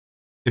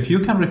If you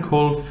can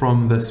recall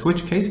from the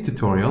switch case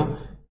tutorial,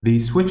 the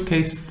switch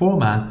case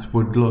format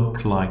would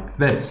look like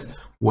this,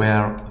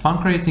 where if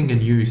I'm creating a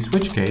new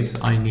switch case,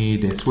 I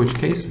need a switch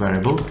case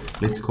variable.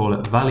 Let's call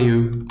it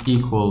value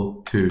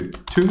equal to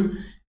 2.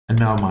 And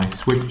now my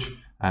switch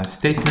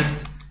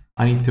statement,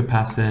 I need to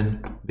pass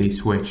in the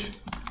switch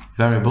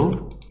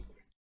variable.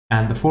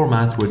 And the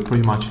format would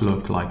pretty much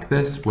look like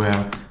this,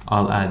 where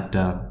I'll add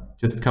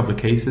just a couple of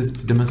cases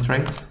to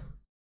demonstrate. So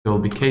it'll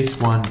be case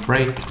 1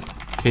 break,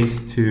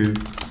 case 2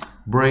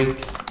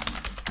 break,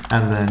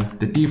 and then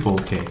the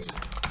default case.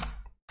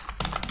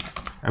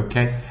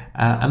 Okay,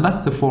 and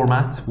that's the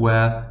format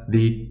where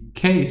the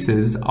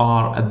cases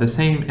are at the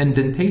same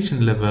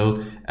indentation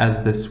level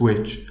as the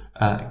switch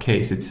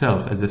case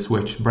itself, as the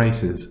switch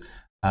braces.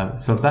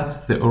 So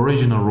that's the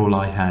original rule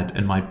I had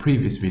in my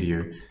previous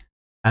video.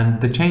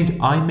 And the change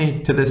I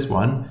made to this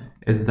one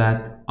is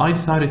that I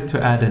decided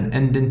to add an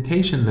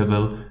indentation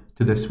level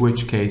to the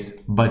switch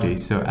case body.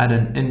 So add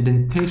an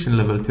indentation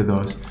level to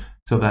those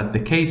so that the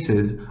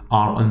cases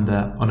are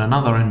on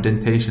another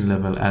indentation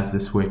level as the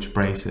switch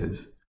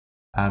braces.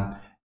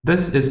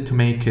 This is to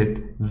make it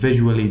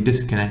visually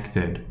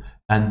disconnected,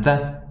 and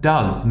that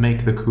does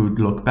make the code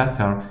look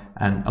better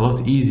and a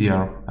lot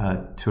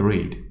easier to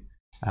read.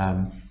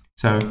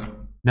 So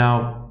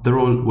now the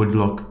rule would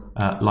look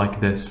like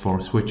this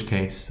for switch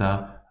case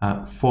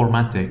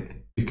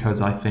formatting,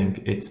 because I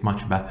think it's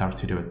much better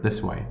to do it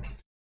this way.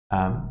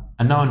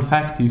 And now in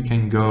fact you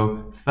can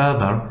go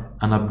further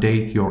and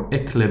update your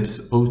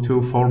Eclipse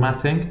auto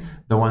formatting,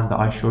 the one that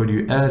I showed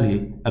you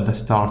early at the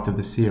start of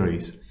the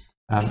series.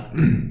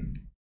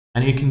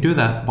 And you can do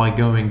that by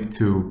going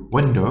to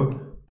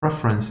Window,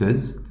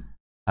 Preferences,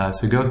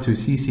 so go to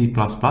CC++,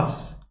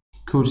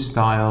 Code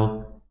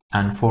Style,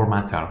 and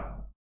Formatter.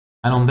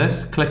 And on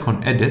this, click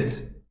on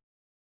Edit,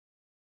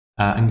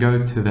 and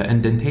go to the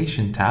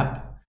Indentation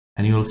tab,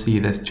 and you'll see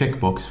this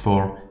checkbox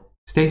for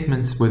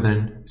statements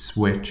within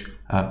switch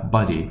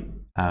body.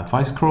 If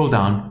I scroll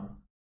down,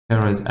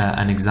 here is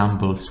an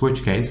example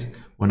switch case.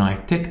 When I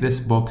tick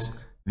this box,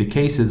 the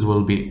cases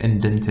will be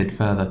indented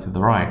further to the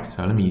right.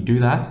 So let me do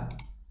that.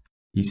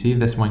 You see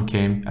this one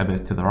came a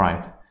bit to the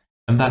right,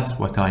 and that's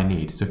what I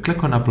need. So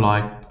click on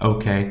Apply,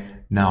 OK.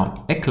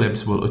 Now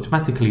Eclipse will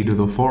automatically do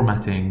the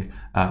formatting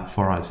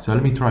for us. So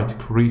let me try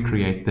to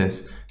recreate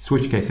this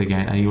switch case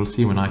again, and you'll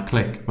see when I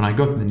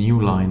go to the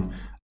new line,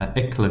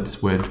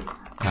 Eclipse will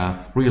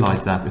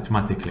realize that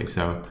automatically.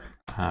 So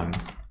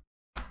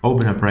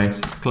open a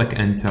brace, click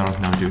Enter,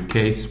 now do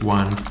case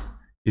 1.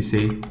 You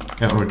see,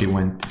 it already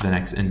went to the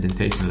next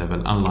indentation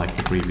level, unlike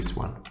the previous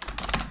one.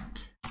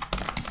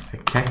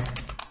 Okay,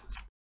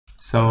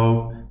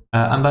 so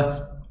and that's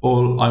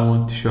all I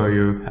want to show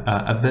you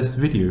at this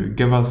video.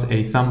 Give us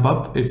a thumb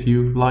up if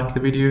you like the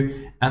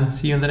video, and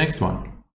see you in the next one.